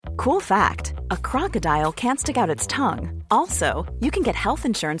Cool fact, a crocodile can't stick out its tongue. Also, you can get health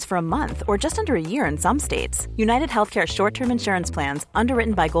insurance for a month or just under a year in some states. United Healthcare short-term insurance plans,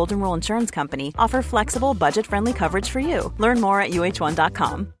 underwritten by Golden Rule Insurance Company, offer flexible, budget-friendly coverage for you. Learn more at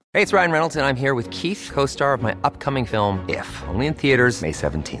uh1.com. Hey, it's Ryan Reynolds, and I'm here with Keith, co-star of my upcoming film, If, only in theaters May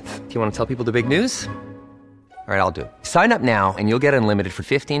 17th. Do you want to tell people the big news? All right, I'll do it. Sign up now and you'll get unlimited for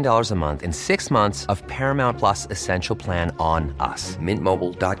 $15 a month and 6 months of Paramount Plus Essential Plan on us.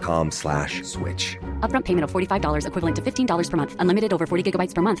 MintMobile.com/switch. Upfront payment of $45 equivalent to $15 per month. Unlimited over 40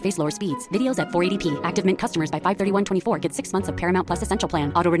 gigabytes per month. Face lower speeds. Videos at 480p. Active Mint customers by 531.24 get 6 months of Paramount Plus Essential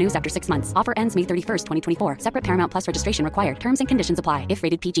Plan. Auto renews after 6 months. Offer ends May 31st, 2024. Separate Paramount Plus registration required. Terms and conditions apply if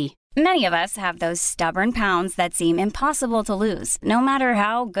rated PG. Many of us have those stubborn pounds that seem impossible to lose, no matter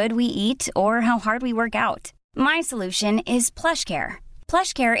how good we eat or how hard we work out. My solution is PlushCare.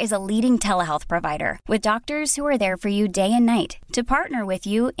 PlushCare is a leading telehealth provider with doctors who are there for you day and night to partner with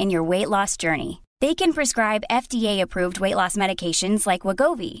you in your weight loss journey. They can prescribe FDA-approved weight loss medications like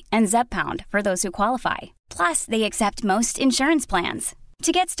Wegovy and Zepbound for those who qualify. Plus, they accept most insurance plans.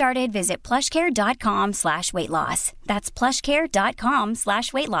 To get started, visit plushcare.com/weightloss. That's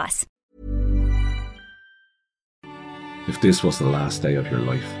plushcare.com/weightloss. If this was the last day of your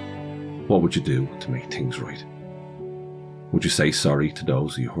life, what would you do to make things right? Would you say sorry to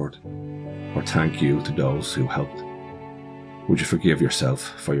those you hurt? Or thank you to those who helped? Would you forgive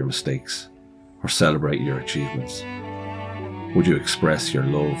yourself for your mistakes? Or celebrate your achievements? Would you express your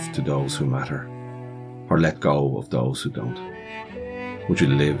love to those who matter? Or let go of those who don't? Would you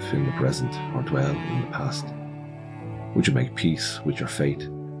live in the present or dwell in the past? Would you make peace with your fate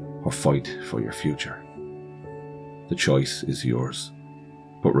or fight for your future? The choice is yours.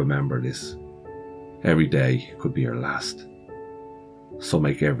 But remember this, every day could be your last. So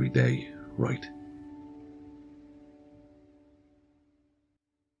make every day right.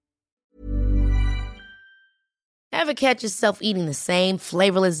 Ever catch yourself eating the same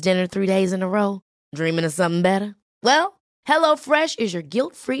flavorless dinner 3 days in a row? Dreaming of something better? Well, HelloFresh is your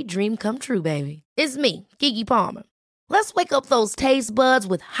guilt-free dream come true, baby. It's me, Keke Palmer. Let's wake up those taste buds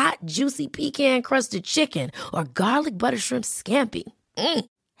with hot, juicy pecan-crusted chicken or garlic butter shrimp scampi.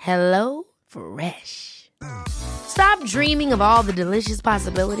 Hello Fresh. Stop dreaming of all the delicious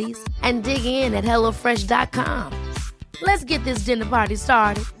possibilities and dig in at HelloFresh.com. Let's get this dinner party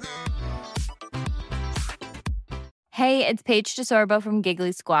started. Hey, it's Paige DeSorbo from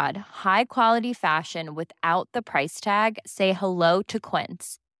Giggly Squad. High quality fashion without the price tag. Say hello to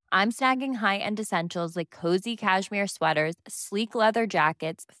Quince. I'm snagging high-end essentials like cozy cashmere sweaters, sleek leather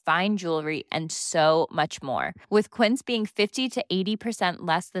jackets, fine jewelry, and so much more. With Quince being 50 to 80%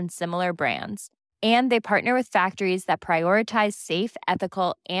 less than similar brands. And they partner with factories that prioritize safe,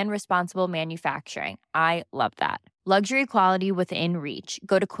 ethical, and responsible manufacturing. I love that. Luxury quality within reach.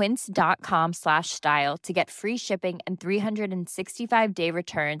 Go to quince.com/style to get free shipping and 365-day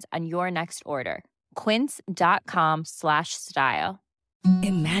returns on your next order. Quince.com/style.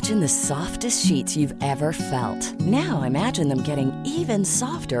 Imagine the softest sheets you've ever felt. Now imagine them getting even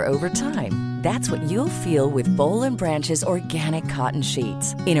softer over time. That's what you'll feel with Boll & Branch's organic cotton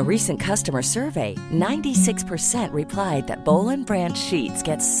sheets. In a recent customer survey, 96% replied that Boll & Branch sheets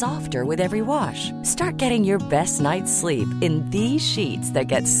get softer with every wash. Start getting your best night's sleep in these sheets that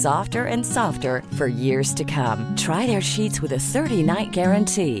get softer and softer for years to come. Try their sheets with a 30-night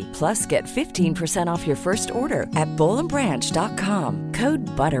guarantee. Plus, get 15% off your first order at bollandbranch.com. Code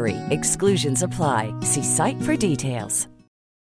BUTTERY. Exclusions apply. See site for details.